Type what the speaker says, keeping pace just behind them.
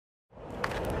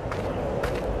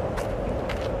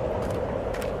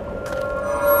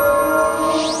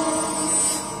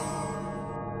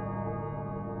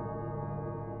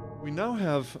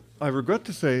have, I regret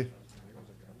to say,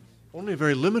 only a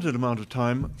very limited amount of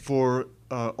time for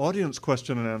audience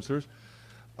question and answers.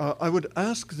 I would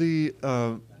ask the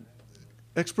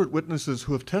expert witnesses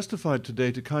who have testified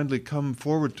today to kindly come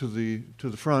forward to the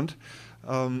front,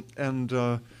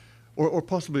 or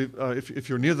possibly if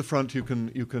you're near the front, you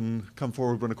can come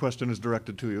forward when a question is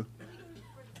directed to you.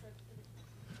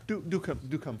 Do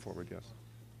come forward. Yes,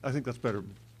 I think that's better.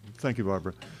 Thank you,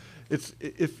 Barbara.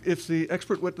 If the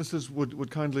expert witnesses would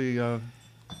kindly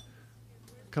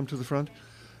come to the front.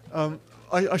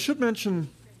 I should mention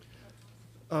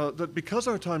that because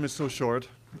our time is so short,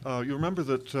 you remember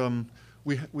that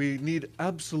we need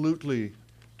absolutely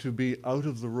to be out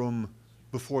of the room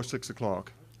before 6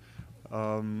 o'clock,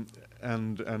 and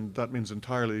that means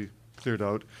entirely cleared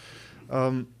out.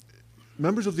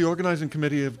 Members of the organizing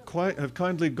committee have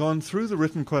kindly gone through the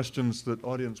written questions that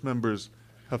audience members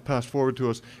have passed forward to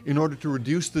us in order to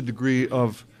reduce the degree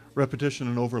of repetition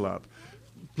and overlap.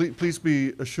 Please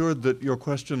be assured that your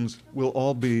questions will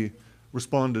all be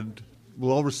responded,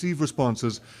 will all receive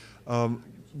responses.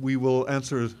 We will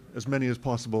answer as many as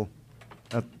possible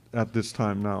at this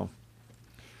time now.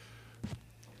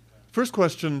 First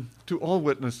question to all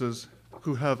witnesses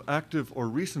who have active or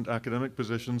recent academic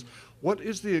positions: what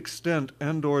is the extent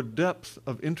and/or depth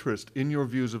of interest in your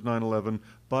views of 9/11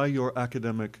 by your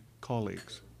academic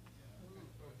colleagues?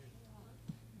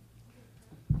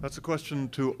 That's a question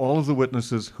to all of the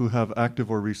witnesses who have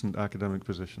active or recent academic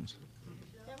positions.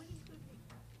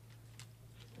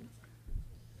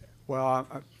 Well,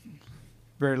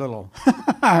 very little.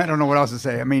 I don't know what else to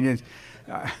say. I mean,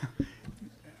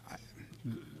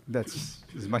 that's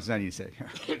as much as I need to say.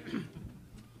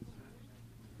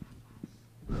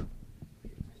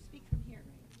 Speak from here.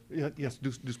 Yeah, yes,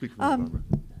 do speak from here, Barbara.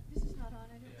 This is not on,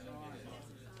 I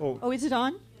don't Oh, is it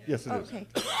on? yes, it is. Okay.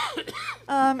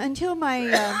 Until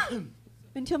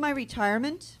my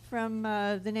retirement from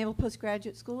the Naval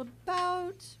Postgraduate School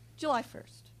about July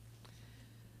 1st.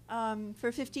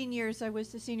 For 15 years, I was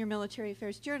the senior military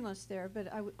affairs journalist there,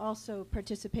 but I also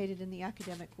participated in the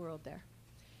academic world there.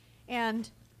 And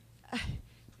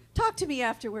talk to me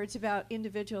afterwards about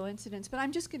individual incidents, but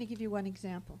I'm just going to give you one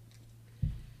example.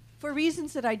 For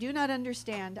reasons that I do not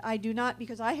understand,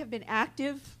 because I have been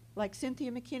active, like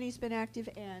Cynthia McKinney's been active,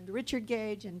 and Richard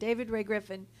Gage and David Ray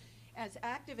Griffin, as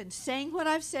active in saying what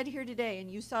I've said here today, and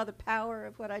you saw the power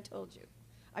of what I told you.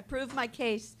 I proved my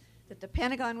case that the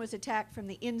Pentagon was attacked from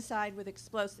the inside with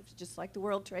explosives, just like the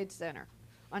World Trade Center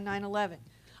on 9/11.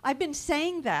 I've been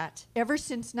saying that ever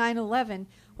since 9/11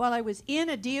 while I was in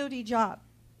a DoD job.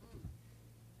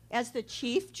 As the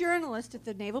chief journalist at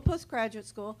the Naval Postgraduate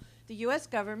School, the U.S.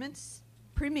 government's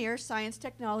premier science,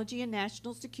 technology, and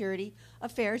national security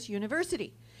affairs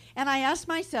university. And I asked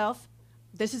myself,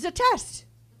 this is a test.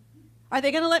 Are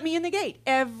they going to let me in the gate?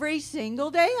 Every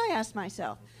single day I asked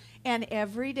myself. And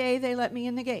every day they let me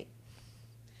in the gate.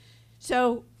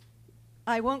 So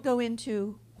I won't go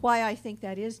into why I think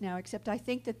that is now, except I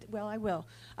think that, well, I will.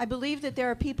 I believe that there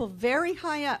are people very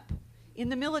high up in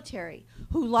the military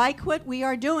who like what we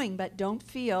are doing but don't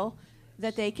feel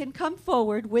that they can come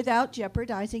forward without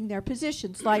jeopardizing their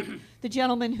positions, like the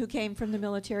gentleman who came from the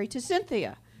military to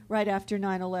Cynthia right after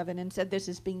 9/11 and said this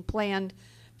is being planned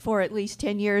for at least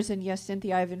 10 years. And yes,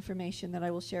 Cynthia, I have information that I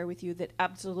will share with you that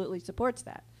absolutely supports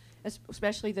that,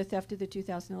 especially the theft of the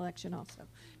 2000 election also,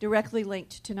 directly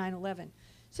linked to 9/11.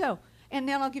 So, and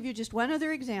then I'll give you just one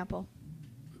other example.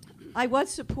 I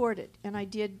was supported, and I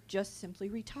did just simply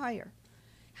retire.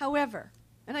 However,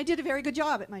 and I did a very good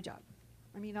job at my job.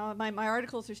 I mean, my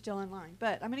articles are still online,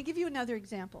 but I'm going to give you another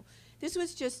example.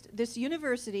 This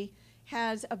university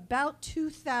has about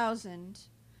 2,000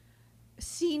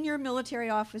 senior military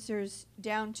officers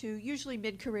down to usually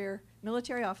mid-career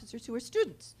military officers who are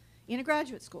students in a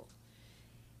graduate school.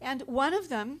 And one of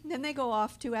them, then they go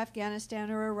off to Afghanistan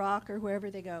or Iraq or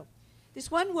wherever they go. This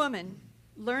one woman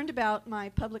learned about my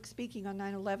public speaking on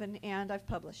 9/11, and I've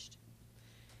published.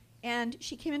 And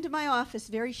she came into my office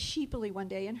very sheepily one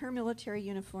day in her military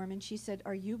uniform, and she said,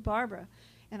 "Are you Barbara?"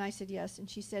 And I said, "Yes." And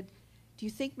she said, "Do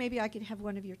you think maybe I could have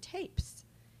one of your tapes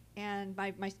and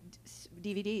my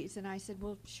DVDs?" And I said,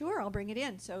 "Well, sure, I'll bring it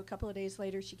in." So a couple of days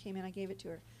later, she came in, I gave it to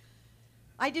her.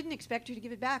 I didn't expect her to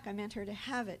give it back. I meant her to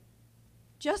have it.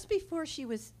 Just before she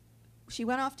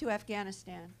went off to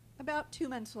Afghanistan, about 2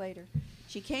 months later,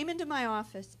 she came into my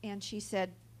office and she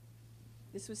said,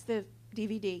 this was the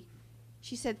DVD,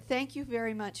 she said, "Thank you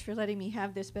very much for letting me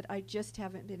have this, but I just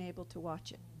haven't been able to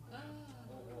watch it."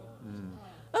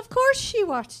 Of course she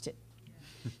watched it.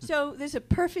 So there's a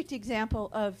perfect example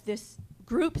of this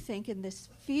groupthink and this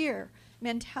fear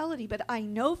mentality, but I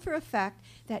know for a fact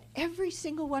that every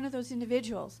single one of those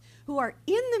individuals who are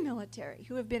in the military,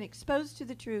 who have been exposed to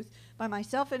the truth by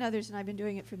myself and others, and I've been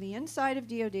doing it from the inside of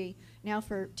DOD now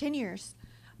for 10 years,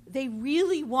 they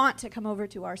really want to come over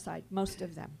to our side, most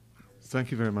of them.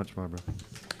 Thank you very much, Barbara.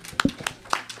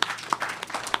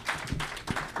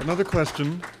 Another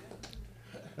question,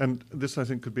 and this I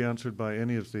think could be answered by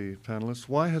any of the panelists.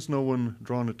 Why has no one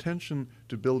drawn attention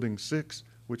to Building 6,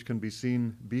 which can be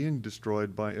seen being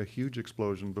destroyed by a huge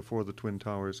explosion before the Twin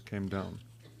Towers came down?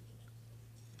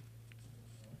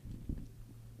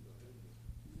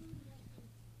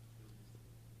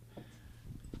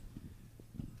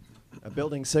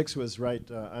 Building 6 was right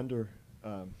under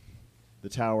the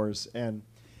towers, and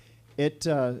it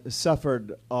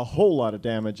suffered a whole lot of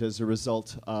damage as a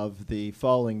result of the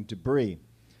falling debris.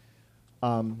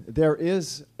 There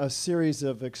is a series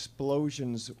of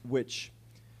explosions which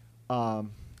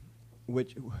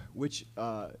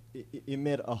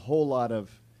emit a whole lot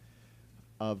of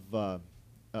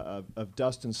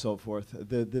dust and so forth.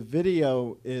 The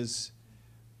video is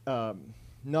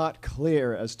not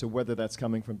clear as to whether that's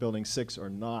coming from Building 6 or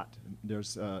not.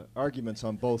 There's arguments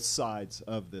on both sides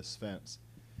of this fence.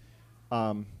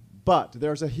 But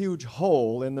there's a huge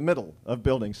hole in the middle of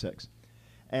Building 6.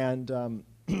 And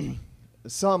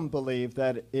some believe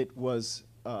that it was,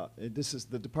 this is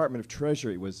the Department of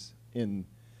Treasury was in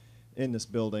this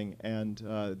building, and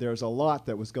there's a lot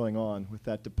that was going on with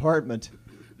that department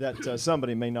that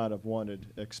somebody may not have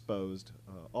wanted exposed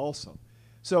also.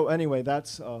 So anyway,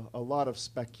 that's a lot of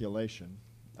speculation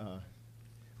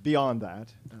beyond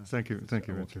that. Thank you,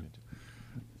 Richard.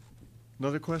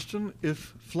 Another question,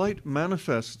 if flight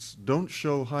manifests don't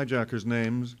show hijackers'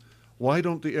 names, why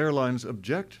don't the airlines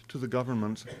object to the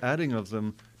government's adding of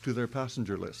them to their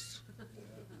passenger lists?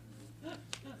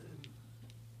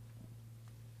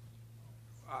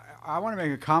 I want to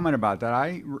make a comment about that.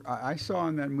 I saw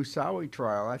in that Musawi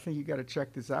trial, I think you got to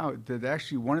check this out, that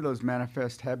actually one of those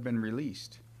manifests have been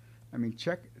released. I mean,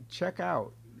 check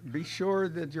out. Be sure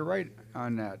that you're right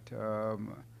on that.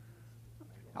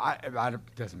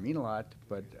 It doesn't mean a lot,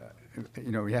 but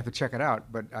you know, you have to check it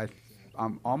out. But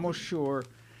I'm almost sure.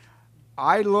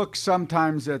 I look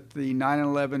sometimes at the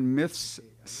 9/11 Myths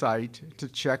site to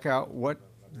check out what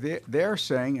they're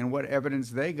saying and what evidence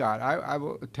they got. I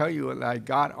will tell you, I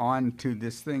got on to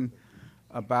this thing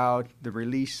about the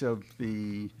release of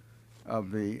the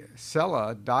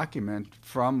Sella document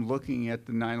from looking at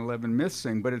the 9/11 Myths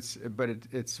thing, but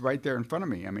it's right there in front of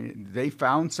me. I mean, they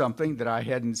found something that I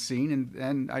hadn't seen,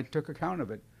 and I took account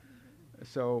of it.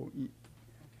 So,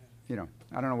 you know,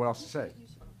 I don't know what else to say.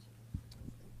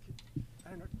 I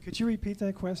don't know. Could you repeat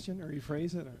that question or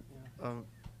rephrase it? Or, yeah.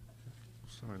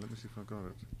 Sorry, let me see if I've got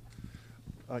it.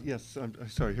 Yes, I'm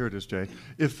sorry, here it is, Jay.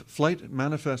 If flight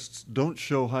manifests don't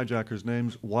show hijackers'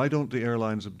 names, why don't the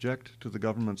airlines object to the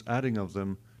government's adding of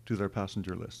them to their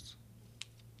passenger lists?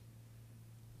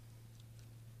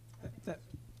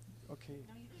 Okay.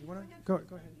 You want to go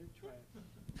ahead. You try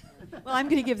it. Well, I'm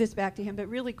going to give this back to him, but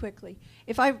really quickly.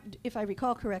 If I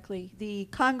recall correctly, the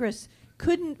Congress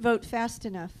couldn't vote fast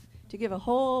enough to give a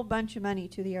whole bunch of money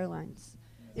to the airlines.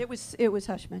 It was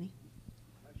hush money.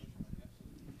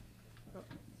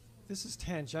 This is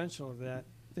tangential to that.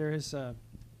 There is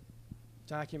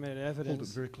documented evidence. Hold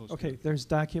it very close. Okay, there's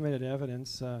documented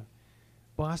evidence.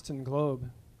 Boston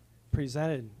Globe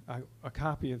presented a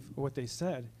copy of what they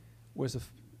said was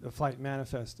a flight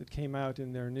manifest. It came out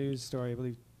in their news story, I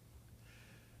believe,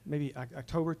 maybe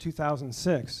October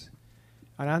 2006.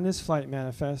 And on this flight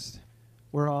manifest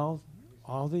were all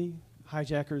the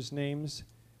hijackers' names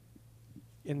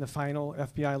in the final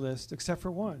FBI list, except for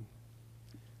one.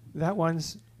 That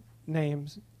one's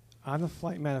names on the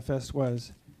flight manifest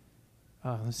was,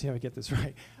 let's see how I get this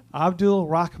right, Abdul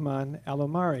Rahman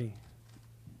Al-Omari,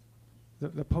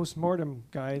 the post-mortem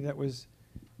guy that was,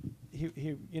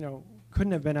 he you know,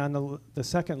 couldn't have been on the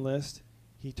second list.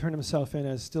 He turned himself in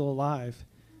as still alive.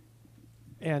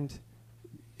 And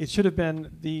it should have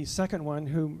been the second one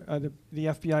whom the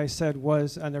FBI said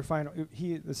was on their final,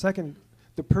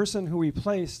 the person who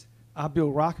replaced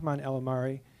Abdul Rahman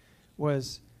Al-Omari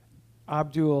was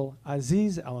Abdul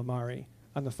Aziz Al-Omari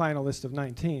on the final list of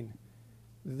 19.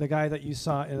 The guy that you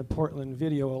saw in the Portland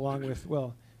video along with,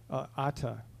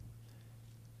 Atta.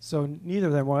 So neither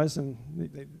of them was, and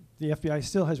the FBI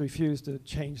still has refused to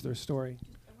change their story.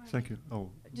 Thank you. Oh,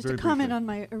 just a comment on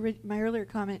my earlier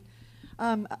comment.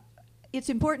 It's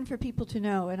important for people to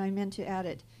know, and I meant to add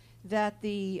it, that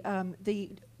the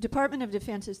Department of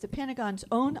Defense's, the Pentagon's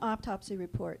own autopsy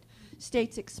report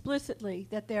states explicitly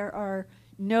that there are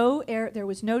there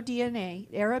was no DNA,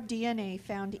 Arab DNA,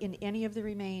 found in any of the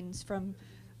remains from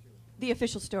the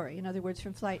official story. In other words,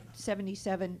 from Flight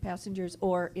 77 passengers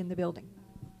or in the building.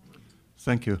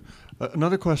 Thank you.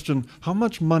 Another question, how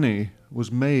much money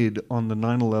was made on the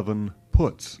 9/11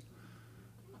 puts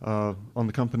on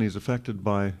the companies affected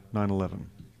by 9/11?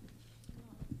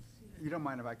 You don't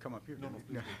mind if I come up here?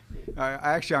 No.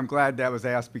 Actually, I'm glad that was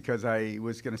asked because I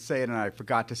was going to say it and I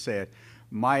forgot to say it.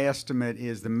 My estimate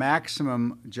is the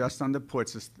maximum just on the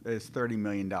puts is $30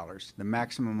 million. The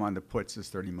maximum on the puts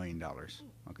is $30 million.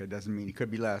 Okay, doesn't mean it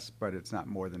could be less, but it's not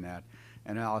more than that.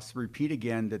 And I'll repeat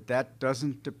again that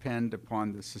doesn't depend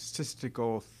upon the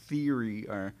statistical theory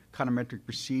or econometric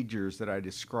procedures that I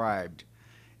described.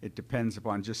 It depends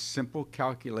upon just simple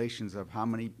calculations of how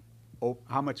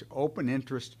much open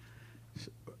interest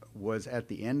was at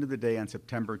the end of the day on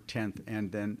September 10th,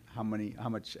 and then how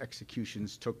much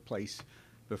executions took place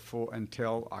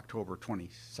until October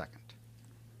 22nd.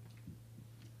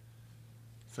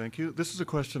 Thank you. This is a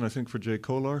question, I think, for Jay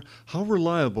Kolar. How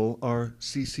reliable are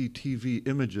CCTV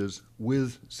images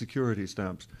with security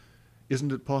stamps?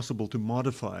 Isn't it possible to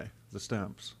modify the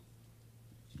stamps?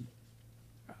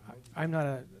 I'm not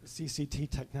a CCT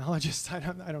technologist.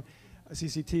 I don't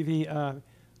CCTV.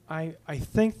 I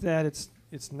think that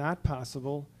it's not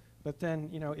possible. But then,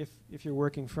 you know, if you're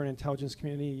working for an intelligence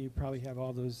community, you probably have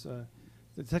all those.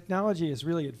 The technology is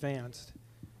really advanced.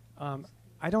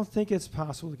 I don't think it's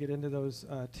possible to get into those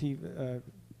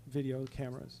video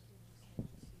cameras.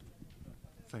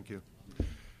 Thank you.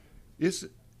 Is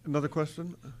another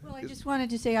question? Well, I just wanted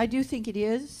to say I do think it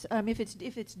is. If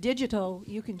it's digital,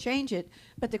 you can change it.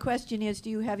 But the question is, do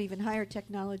you have even higher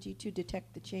technology to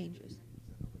detect the changes?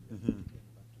 Mm-hmm.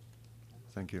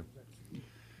 Thank you.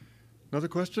 Another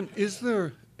question, is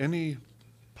there any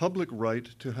public right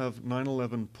to have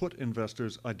 9/11 put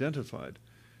investors identified?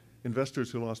 Investors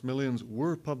who lost millions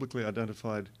were publicly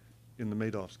identified in the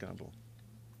Madoff scandal.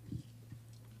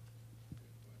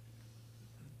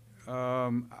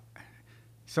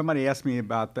 Somebody asked me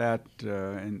about that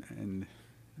during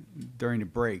the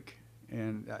break,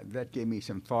 and that gave me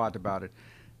some thought about it.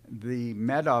 The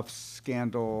Madoff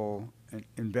scandal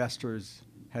investors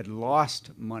had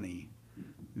lost money.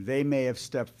 They may have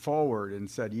stepped forward and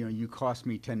said, you know, you cost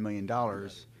me $10 million,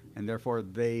 and therefore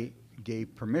they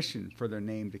gave permission for their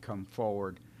name to come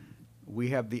forward. We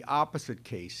have the opposite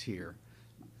case here.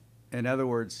 In other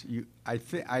words,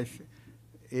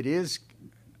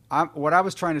 what I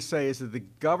was trying to say is that the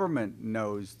government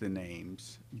knows the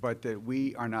names, but that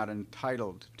we are not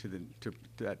entitled to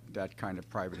that kind of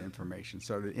private information.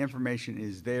 So the information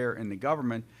is there in the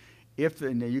government.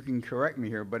 Now you can correct me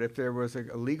here, but if there was a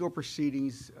legal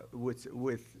proceedings with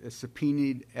a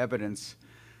subpoenaed evidence,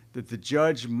 that the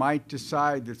judge might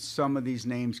decide that some of these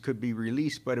names could be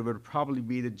released, but it would probably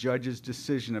be the judge's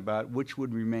decision about which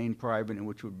would remain private and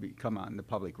which would come out in the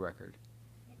public record.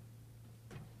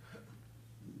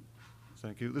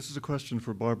 Thank you. This is a question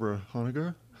for Barbara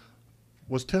Honegger.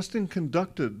 Was testing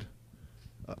conducted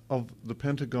of the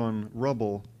Pentagon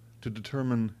rubble to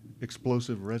determine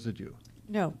explosive residue?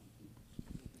 No.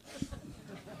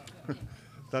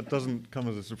 That doesn't come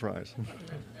as a surprise.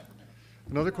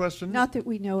 Another question? Not that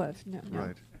we know of, no.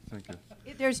 Right, thank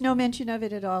you. There's no mention of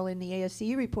it at all in the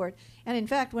ASCE report. And in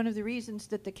fact, one of the reasons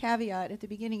that the caveat at the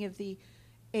beginning of the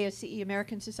ASCE,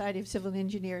 American Society of Civil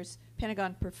Engineers,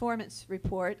 Pentagon Performance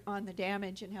Report on the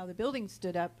damage and how the building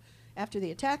stood up after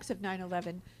the attacks of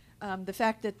 9/11, the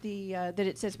fact that that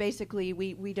it says basically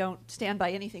we don't stand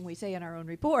by anything we say in our own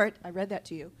report, I read that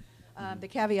to you, the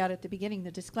caveat at the beginning,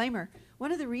 the disclaimer.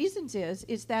 One of the reasons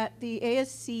is that the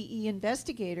ASCE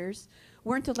investigators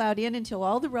weren't allowed in until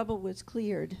all the rubble was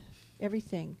cleared,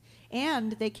 everything.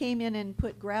 And they came in and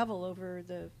put gravel over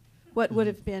what would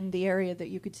have been the area that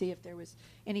you could see if there was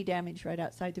any damage right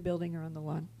outside the building or on the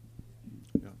lawn.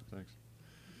 Yeah, thanks.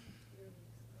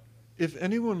 If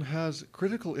anyone has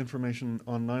critical information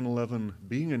on 9/11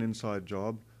 being an inside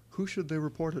job, who should they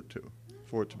report it to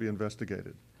for it to be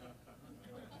investigated?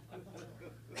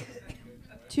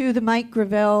 To the Mike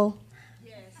Gravel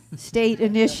state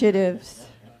initiatives.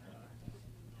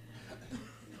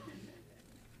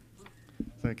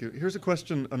 Thank you. Here's a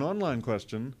question, an online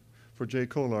question for Jay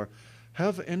Kolar.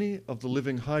 Have any of the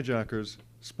living hijackers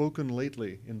spoken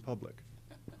lately in public?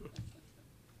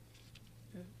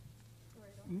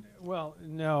 Well,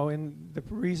 no, and the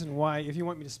reason why, if you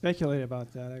want me to speculate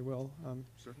about that, I will.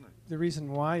 Certainly. The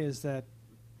reason why is that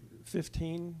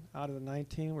 15 out of the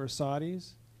 19 were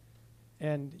Saudis,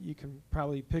 and you can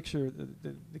probably picture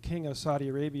the king of Saudi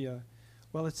Arabia.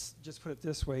 Well, let's just put it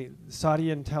this way.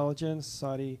 Saudi intelligence,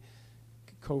 Saudi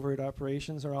covert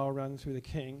operations are all run through the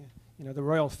king. you know, the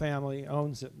royal family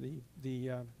owns it,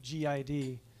 the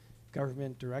GID,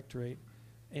 Government Directorate,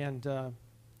 and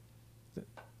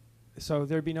so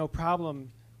there'd be no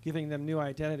problem giving them new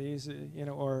identities, you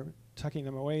know, or tucking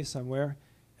them away somewhere.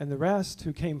 And the rest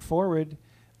who came forward,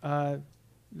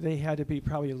 they had to be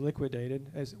probably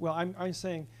liquidated. As well, I'm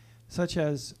saying, such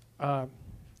as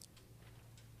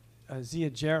Zia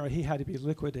Jarrah, he had to be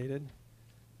liquidated,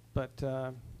 but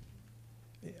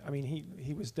I mean,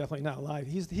 he was definitely not alive.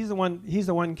 He's the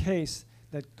one case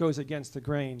that goes against the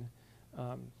grain.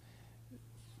 But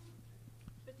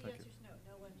the answer is no.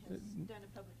 No one has done a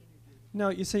public interview. No,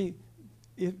 you see,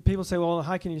 if people say, well,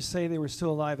 how can you say they were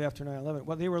still alive after 9/11?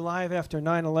 Well, they were alive after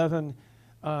 9/11.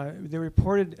 They were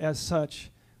reported as such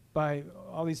by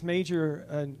all these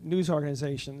major news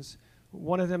organizations.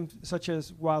 One of them, such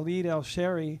as Walid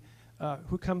al-Shari,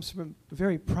 who comes from a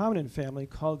very prominent family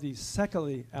called the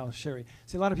Sekali al-Shari.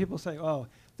 See, a lot of people say, oh,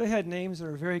 they had names that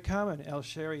are very common.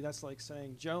 Al-Shari, that's like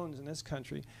saying Jones in this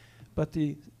country. But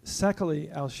the Sekali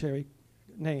al-Shari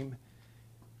name,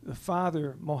 the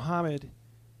father, Mohammed,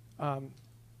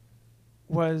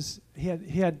 he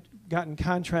had gotten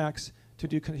contracts to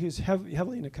do, he was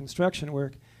heavily into construction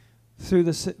work through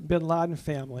the bin Laden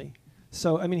family.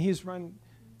 So, I mean,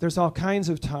 there's all kinds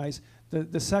of ties.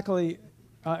 The Sekali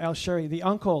al-Shari, the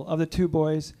uncle of the two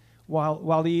boys,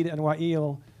 Walid and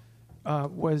Wa'il,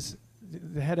 was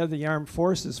the head of the armed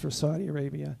forces for Saudi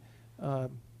Arabia.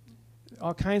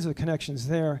 All kinds of connections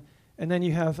there. And then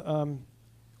you have,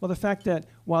 well, the fact that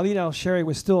Walid al-Shari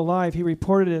was still alive, he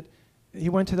reported it. He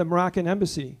went to the Moroccan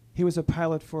embassy. He was a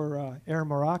pilot for Air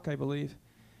Morocco, I believe.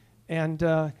 And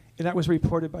that was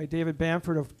reported by David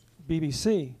Bamford of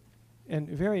BBC. And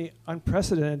very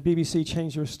unprecedented, BBC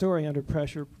changed their story under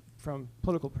pressure from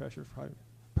political pressure,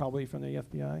 probably from the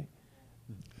FBI.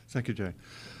 Thank you, Jay.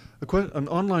 An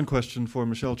online question for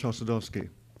Michelle Chossudovsky.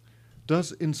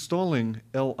 Does installing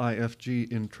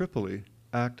LIFG in Tripoli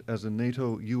act as a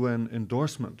NATO-UN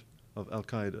endorsement of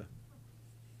Al-Qaeda?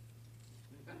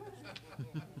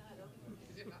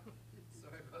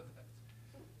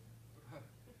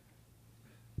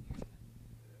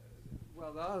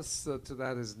 Well, the answer to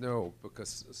that is no,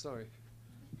 because, sorry,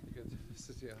 you can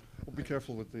sit here. Well, be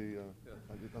careful with the...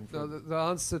 No, the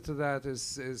answer to that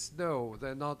is no.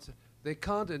 They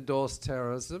can't endorse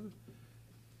terrorism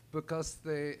because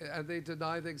they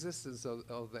deny the existence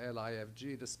of the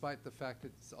LIFG, despite the fact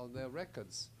it's on their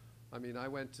records. I mean, I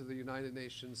went to the United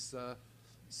Nations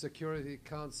Security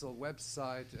Council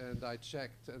website and I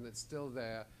checked, and it's still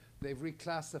there. They've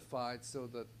reclassified so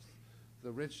that the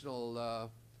original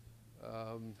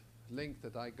link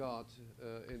that I got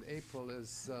in April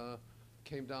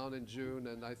came down in June,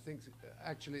 and I think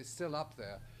actually it's still up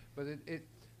there. But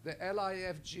the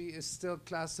LIFG is still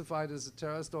classified as a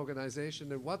terrorist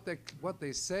organization, and what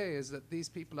they say is that these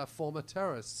people are former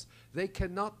terrorists. They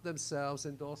cannot themselves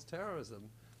endorse terrorism.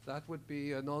 That would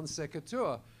be a non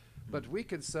sequitur. But we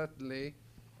can certainly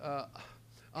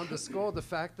underscore the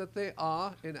fact that they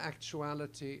are, in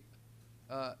actuality,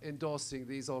 endorsing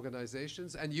these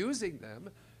organizations and using them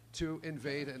to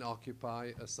invade and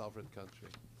occupy a sovereign country.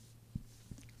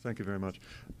 Thank you very much.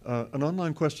 An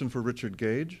online question for Richard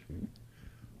Gage.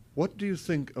 What do you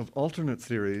think of alternate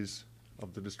theories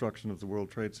of the destruction of the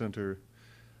World Trade Center,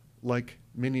 like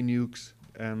mini nukes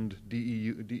and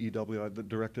DEWI, the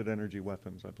directed energy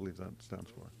weapons, I believe that stands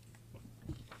for?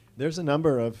 There's a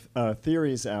number of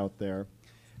theories out there,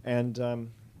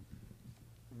 and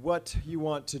what you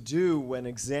want to do when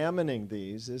examining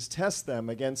these is test them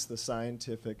against the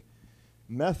scientific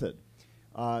method.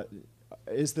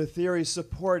 Is the theory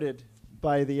supported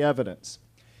by the evidence?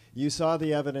 You saw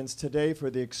the evidence today for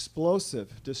the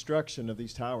explosive destruction of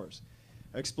these towers.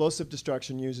 Explosive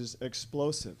destruction uses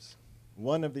explosives.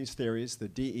 One of these theories, the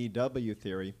DEW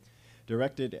theory,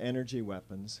 directed energy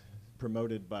weapons,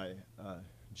 promoted by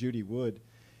Judy Wood,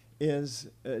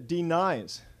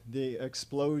 denies the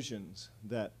explosions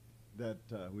that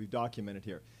we've documented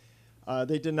here.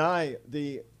 They deny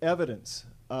the evidence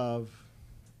of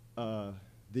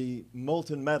the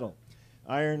molten metal,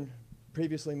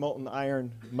 previously molten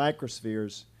iron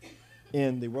microspheres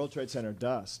in the World Trade Center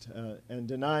dust, and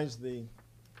denies the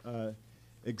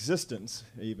existence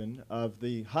even of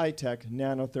the high-tech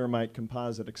nanothermite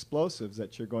composite explosives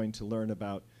that you're going to learn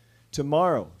about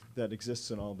tomorrow that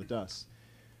exists in all the dust.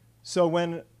 So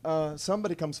when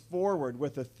somebody comes forward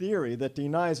with a theory that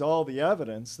denies all the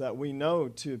evidence that we know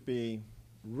to be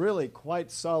really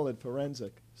quite solid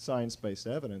forensic science-based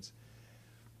evidence,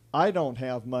 I don't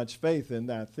have much faith in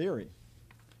that theory.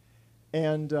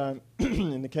 And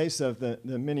in the case of the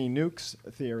mini nukes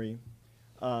theory,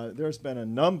 there's been a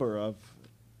number of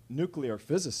nuclear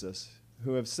physicists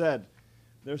who have said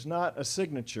there's not a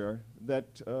signature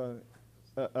that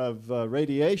of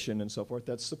radiation and so forth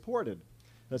that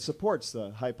supports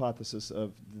the hypothesis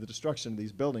of the destruction of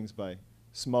these buildings by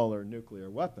smaller nuclear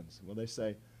weapons. Well, they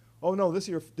say, oh no,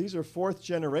 these are fourth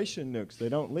generation nukes. They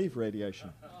don't leave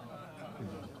radiation.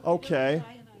 Okay,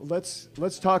 let's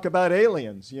talk about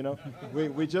aliens. You know,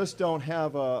 we just don't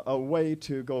have a way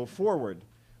to go forward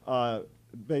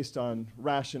based on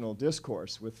rational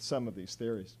discourse with some of these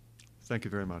theories. Thank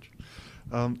you very much.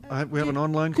 We have an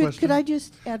online question. Could I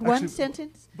just add one Actually,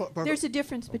 sentence? Barbara- There's a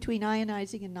difference between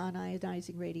ionizing and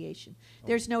non-ionizing radiation.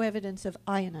 There's no evidence of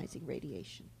ionizing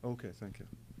radiation. Okay, thank you.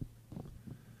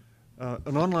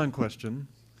 An online question.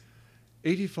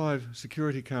 85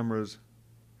 security cameras,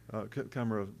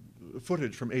 camera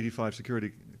footage from 85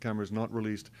 security cameras not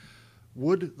released.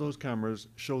 Would those cameras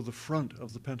show the front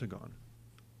of the Pentagon?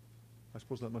 I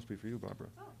suppose that must be for you, Barbara.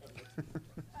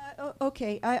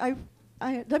 Okay,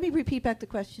 let me repeat back the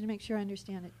question to make sure I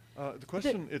understand it. The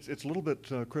question, it's a little bit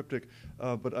cryptic,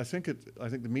 but I think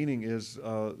the meaning is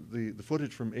the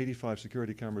footage from 85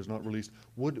 security cameras not released.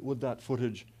 Would that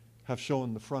footage have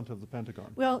shown the front of the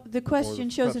Pentagon? Well, the question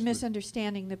shows a perhaps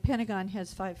misunderstanding. The Pentagon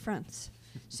has 5 fronts.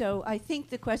 So I think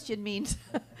the question means,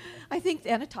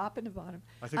 and a top and a bottom.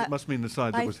 I think it must mean the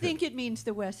side that was hit. I think it means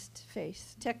the west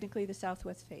face, technically the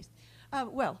southwest face.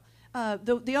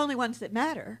 The only ones that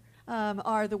matter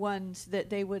are the ones that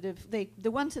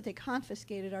the ones that they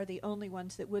confiscated are the only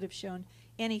ones that would have shown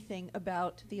anything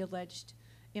about the alleged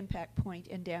impact point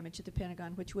and damage to the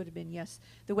Pentagon, which would have been, yes,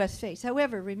 the west face.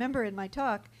 However, remember in my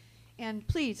talk, and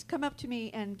please come up to me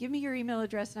and give me your email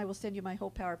address and I will send you my whole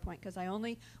PowerPoint because I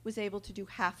only was able to do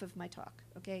half of my talk,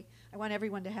 okay? I want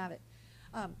everyone to have it.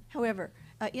 However,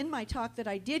 in my talk that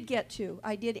I did get to,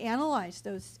 I did analyze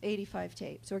those 85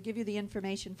 tapes or give you the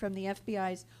information from the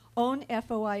FBI's own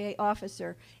FOIA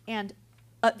officer, and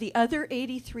the other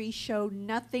 83 show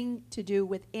nothing to do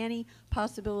with any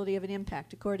possibility of an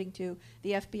impact, according to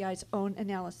the FBI's own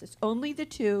analysis. Only the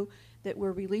 2 that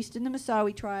were released in the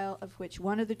Moussaoui trial, of which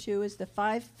one of the 2 is the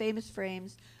 5 famous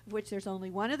frames, of which there's only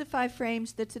one of the 5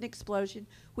 frames that's an explosion,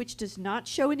 which does not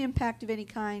show an impact of any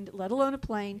kind, let alone a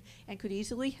plane, and could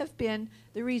easily have been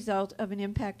the result of an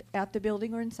impact at the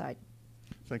building or inside.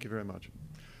 Thank you very much.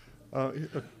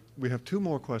 We have 2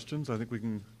 more questions. I think we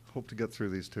can hope to get through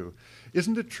these 2.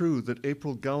 Isn't it true that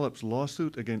April Gallup's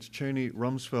lawsuit against Cheney,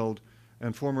 Rumsfeld,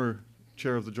 and former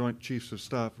Chair of the Joint Chiefs of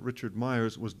Staff, Richard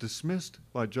Myers, was dismissed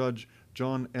by Judge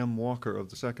John M. Walker of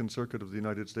the Second Circuit of the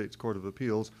United States Court of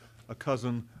Appeals, a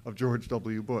cousin of George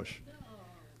W. Bush?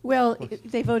 Well,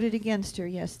 they voted against her,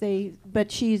 yes.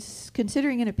 But she's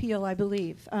considering an appeal, I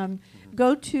believe.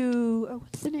 Go to,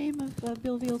 what's the name of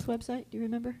Bill Veal's website? Do you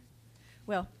remember?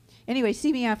 Well, anyway,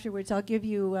 see me afterwards. I'll give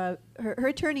you, her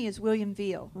attorney is William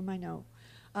Veal, whom I know,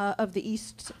 of the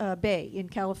East Bay in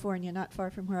California, not far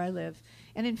from where I live.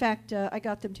 And in fact, I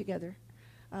got them together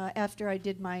after I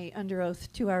did my under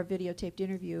oath 2-hour videotaped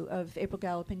interview of April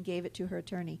Gallup and gave it to her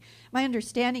attorney. My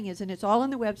understanding is, and it's all on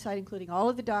the website, including all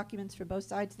of the documents from both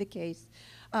sides of the case,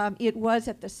 it was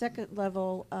at the second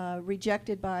level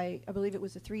rejected by, I believe it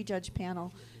was a 3-judge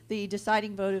panel, the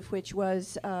deciding vote of which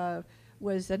was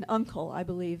an uncle, I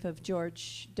believe, of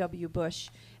George W. Bush.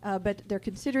 But they're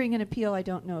considering an appeal. I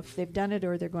don't know if they've done it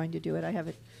or they're going to do it. I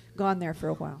haven't gone there for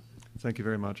a while. Thank you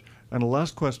very much. And a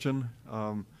last question,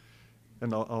 and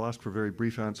I'll ask for a very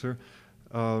brief answer.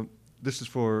 This is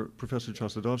for Professor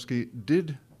Chossudovsky.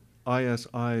 Did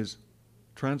ISI's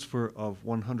transfer of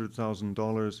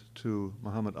 $100,000 to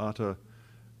Mohammed Atta,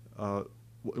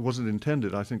 was it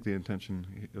intended, I think the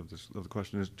intention of the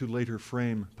question is, to later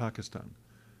frame Pakistan?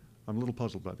 I'm a little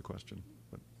puzzled by the question,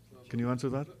 but can you answer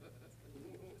that?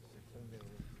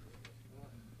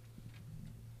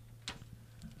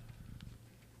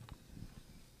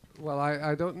 Well,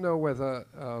 I don't know whether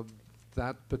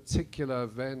that particular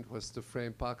event was to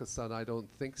frame Pakistan. I don't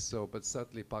think so, but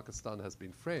certainly Pakistan has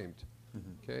been framed.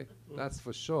 Okay, that's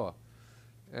for sure.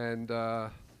 And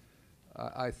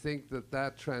I think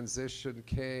that transition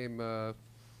came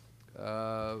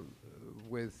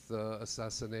with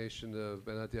assassination of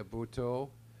Benazir Bhutto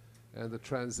and the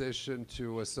transition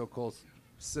to a so-called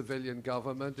civilian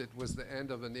government. It was the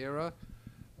end of an era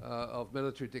of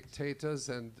military dictators,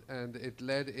 and it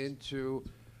led into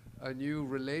a new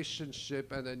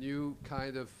relationship and a new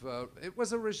kind of, it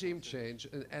was a regime change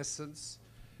in essence,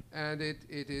 and it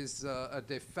is a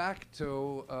de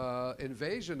facto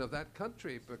invasion of that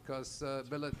country because,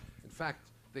 in fact,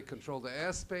 they control the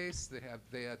airspace,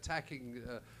 they're attacking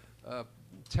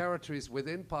territories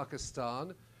within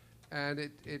Pakistan,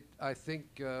 And I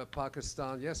think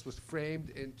Pakistan, yes, was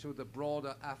framed into the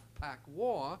broader AFPAC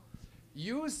war,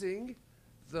 using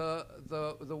the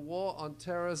war on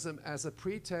terrorism as a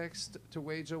pretext to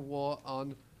wage a war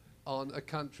on a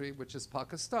country which is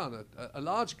Pakistan, a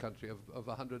large country of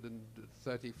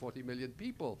 130, 40 million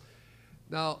people.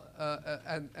 Now,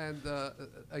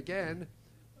 again,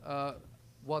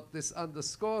 what this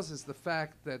underscores is the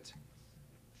fact that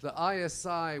the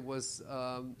ISI was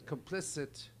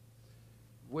complicit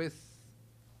with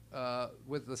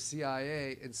the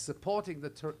CIA in supporting the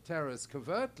terrorists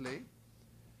covertly.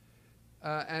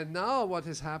 And now what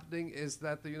is happening is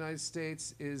that the United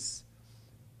States is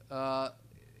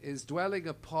dwelling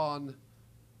upon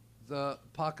the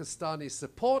Pakistani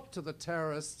support to the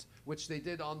terrorists, which they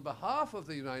did on behalf of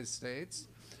the United States,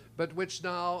 but which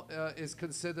now is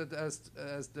considered as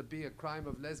to be a crime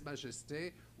of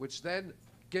lèse-majesté, which then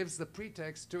gives the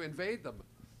pretext to invade them,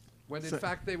 when in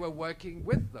fact they were working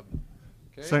with them.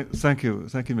 Okay? Thank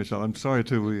you, Michel. I'm sorry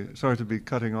to be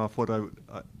cutting off what a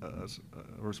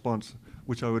response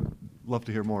which I would love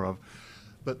to hear more of,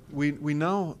 but we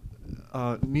now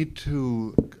need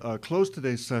to close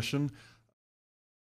today's session.